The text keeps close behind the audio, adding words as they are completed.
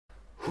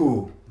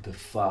Who the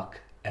fuck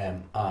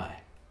am I?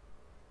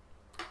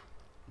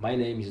 My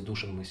name is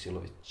Dušan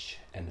Mojsilović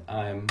and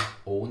I'm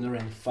owner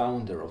and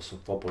founder of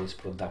Sophopolis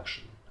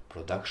Production, a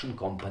production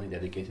company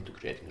dedicated to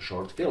creating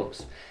short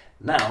films.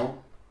 Now,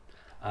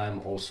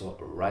 I'm also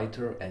a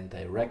writer and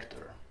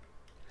director.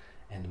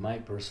 And my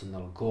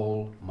personal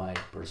goal, my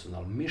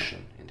personal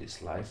mission in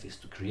this life is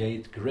to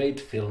create great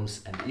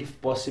films and,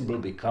 if possible,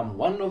 become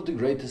one of the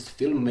greatest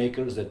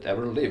filmmakers that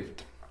ever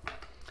lived.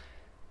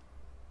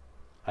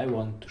 I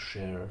want to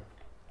share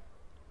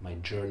my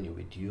journey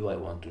with you. I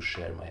want to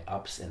share my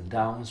ups and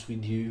downs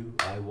with you.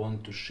 I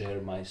want to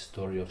share my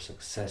story of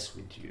success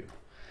with you.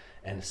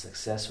 And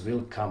success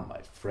will come,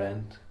 my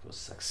friend, because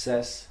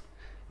success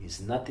is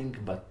nothing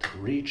but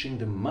reaching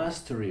the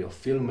mastery of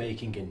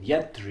filmmaking and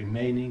yet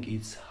remaining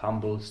its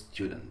humble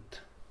student.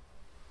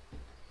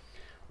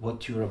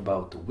 What you're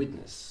about to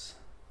witness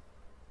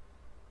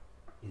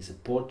is a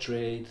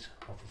portrait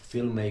of a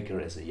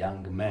filmmaker as a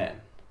young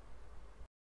man.